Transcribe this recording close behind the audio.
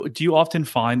Do you often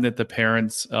find that the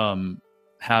parents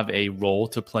have a role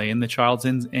to play in the child's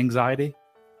anxiety?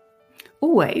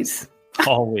 Always.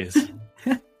 Always.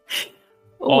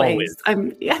 Always.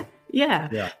 Yeah.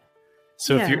 Yeah.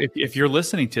 So if you're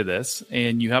listening to this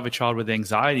and you have a child with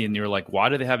anxiety and you're like, why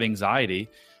do they have anxiety?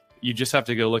 You just have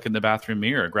to go look in the bathroom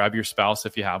mirror, grab your spouse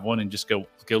if you have one, and just go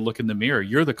look in the mirror.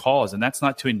 You're the cause. And that's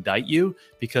not to indict you,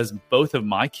 because both of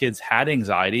my kids had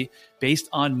anxiety based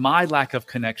on my lack of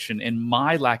connection and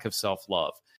my lack of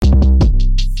self-love.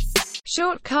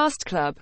 Shortcast Club.